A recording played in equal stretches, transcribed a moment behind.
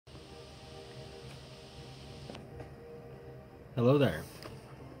Hello there.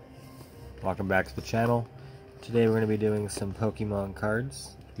 Welcome back to the channel. Today we're going to be doing some Pokemon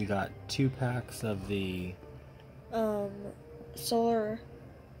cards. We got 2 packs of the solar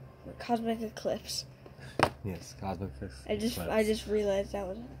cosmic eclipse. Yes, cosmic eclipse. I just realized I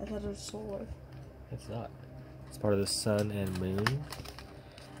thought it was solar. It's not. It's part of the sun and moon.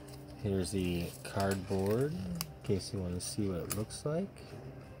 Here's the cardboard in case you want to see what it looks like.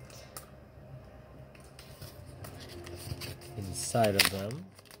 Inside of them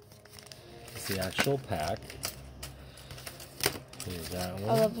is the actual pack. Here's that one.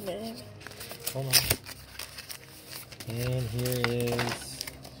 I'll open it. Hold on. And here is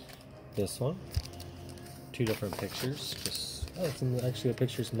this one. 2 different pictures. Actually the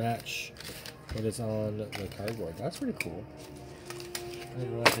pictures match what is on the cardboard. That's pretty cool. I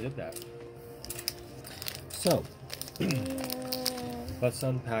didn't realize I did that. So let's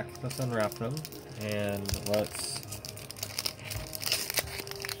unwrap them, and let's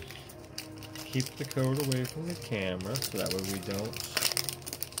keep the code away from the camera so that way we don't.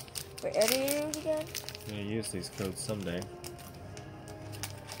 Wait, are they used again? I'm gonna use these codes someday.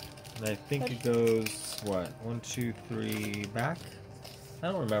 And I think it goes, what, 1, 2, 3 back?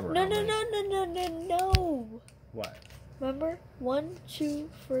 I don't remember. No. What? Remember? 1, 2,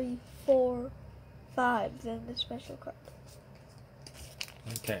 3, 4, 5. Then the special card.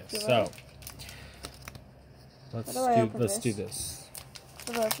 Okay, You so ready? let's do this.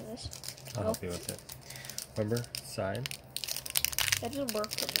 How do I open this? I'll help you with it. Remember, side. That doesn't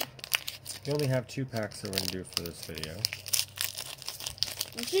work for me. We only have 2 packs that we're gonna do for this video.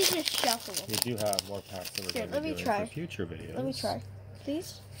 You should just shuffle them. We do have more packs that we're gonna be doing for future videos. Let me try,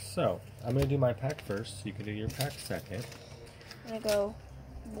 please. So I'm gonna do my pack first. So you can do your pack second. I'm gonna go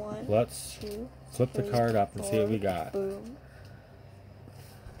 1. Let's 2. flip the 3, card up and see what we 4, got. Boom.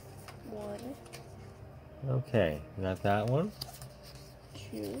 1. Okay, we got that one.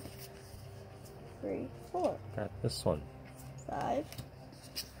 2, 3, 4. Got this one. 5,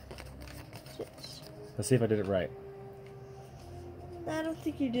 6. Let's see if I did it right. I don't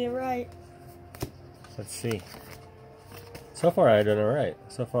think you did it right. Let's see. So far I did it right.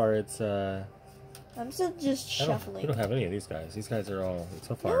 So far it's I'm still just shuffling. We don't have any of these guys. These guys are all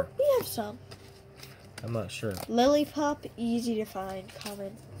so No, far. we have some. I'm not sure. Lillipup, easy to find,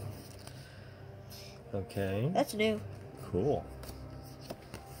 common. Okay. That's new. Cool.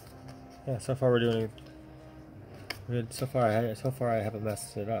 Yeah, so far we're doing good. So far I haven't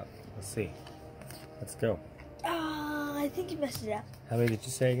messed it up. Let's see. Let's go. I think you messed it up. How many did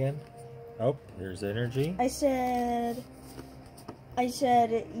you say again? Oh, here's energy. I said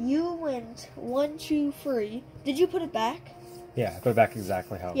you went 1, 2, 3. Did you put it back? Yeah, I put it back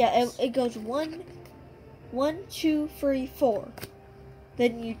exactly how it was. Yeah, it goes 1, 2, 3, 4.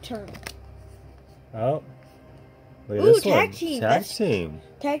 Then you turn. Oh. Look at Ooh, this tag one. team. Tag team.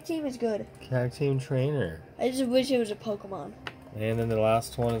 Tag team is good. Tag team trainer. I just wish it was a Pokemon. And then the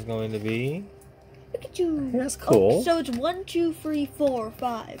last one is going to be... Look at you. That's cool. Oh, so it's 1, 2, 3, 4,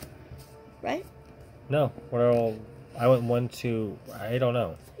 5. Right? No. I went 1, 2... I don't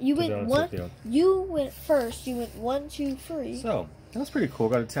know. You went 1... You went first. You went 1, 2, 3. So, that's pretty cool.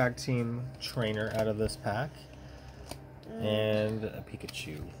 Got a tag team trainer out of this pack. And a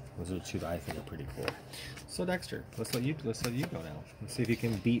Pikachu. Those are the 2 that I think are pretty cool. So Dexter, let's let you go now. Let's see if you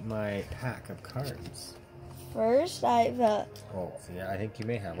can beat my pack of cards. First, I've Oh, so yeah, I think you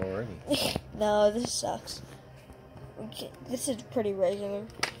may have already. No, this sucks. Okay, this is pretty regular.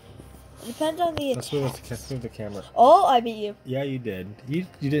 Depends on the Let's move the camera. Oh, I beat you. Yeah, you did. You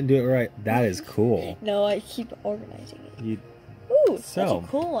didn't do it right. That is cool. No, I keep organizing it. Ooh, that's So, a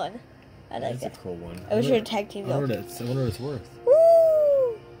cool one. I like that's it. a cool one. I wish it had tag team I though. wonder what it's worth.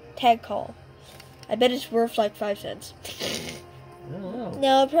 Woo! Tag call. I bet it's worth like 5 cents. I don't know.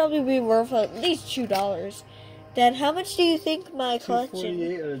 No, it'd probably be worth at least $2. Dad, how much do you think my collection...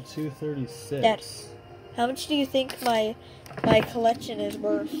 248 or 236? Dad, how much do you think my collection is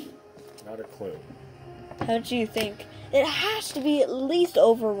worth? Not a clue. How much do you think? It has to be at least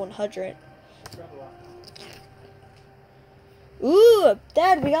over 100. Ooh,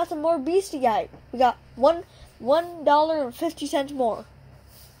 Dad, we got some more Beastie Guy. We got $1.50 more.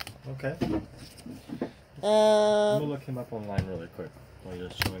 Okay. I'm gonna look him up online really quick while you're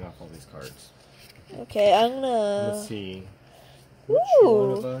showing off all these cards. Okay, I'm gonna... Let's see. Which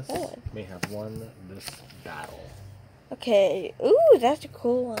one of us may have won this battle? Okay. Ooh, that's a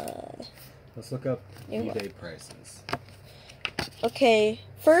cool one. Let's look up eBay prices. Okay,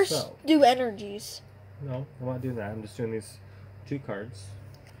 first do energies. No, I'm not doing that. I'm just doing these 2 cards.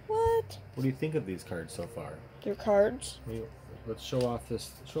 What? What do you think of these cards so far? They're cards. Let's show off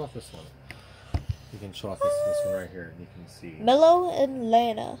this one. You can show off this one right here, and you can see. Mellow and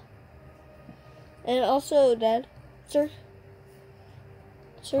Lana. And also, Dad, sir.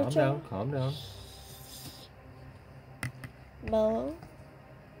 Calm down, calm down. Mellow.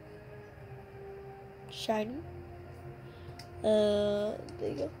 Shiny. There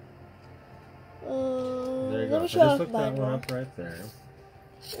you go. There you go. Let me So show just off look that mine one now. up right there.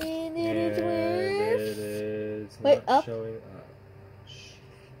 And it is And where? it is Wait, not up? showing up. Shh.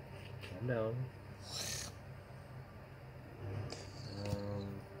 Calm down.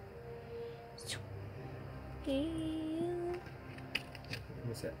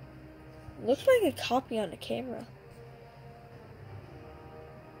 What's that? Looks like a copy on the camera.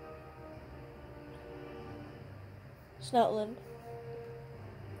 Snotland.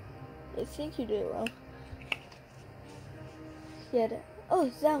 I think you did it wrong. Yeah. Oh,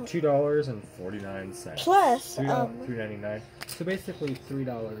 that one. $2.49. Plus, $3.99. So basically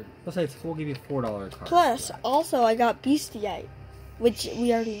 $3. Let's say we'll give you $4 card. plus, also I got Beastiite, which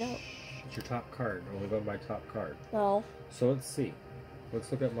we already know. It's your top card. Only go by top card. No. So let's see.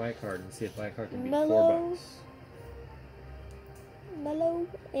 Let's look at my card and see if my card can be Mellow. $4. Mellow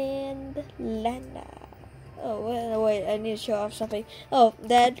and Lana. Oh, wait, I need to show off something. Oh,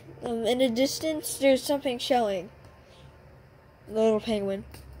 Dad, in the distance, there's something showing. The little penguin.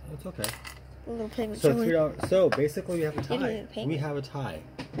 It's okay. The little penguin So showing. $3. So basically, we have a tie. penguin. We have a tie.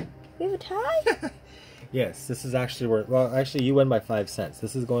 We have a tie? Yes, this is actually where. Well, actually, you win by 5 cents.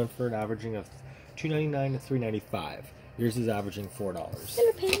 This is going for an averaging of $2.99 to $3.95. Yours is averaging $4.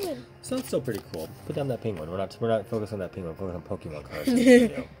 Little penguin. So it's still pretty cool. Put down that penguin. We're not focused on that penguin. We're focused on Pokemon cards in this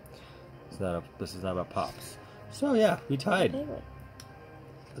video. This is not about Pops. So yeah, we tied.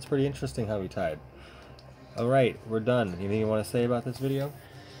 It's pretty interesting how we tied. All right, we're done. Anything you want to say about this video?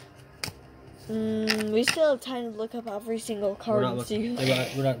 We still have time to look up every single card and see.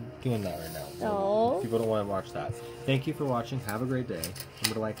 We're not doing that right now. No. People don't want to watch that. Thank you for watching. Have a great day.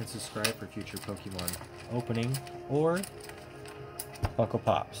 Remember to like and subscribe for future Pokemon opening or Funko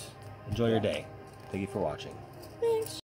Pops. Enjoy your day. Thank you for watching. Thanks.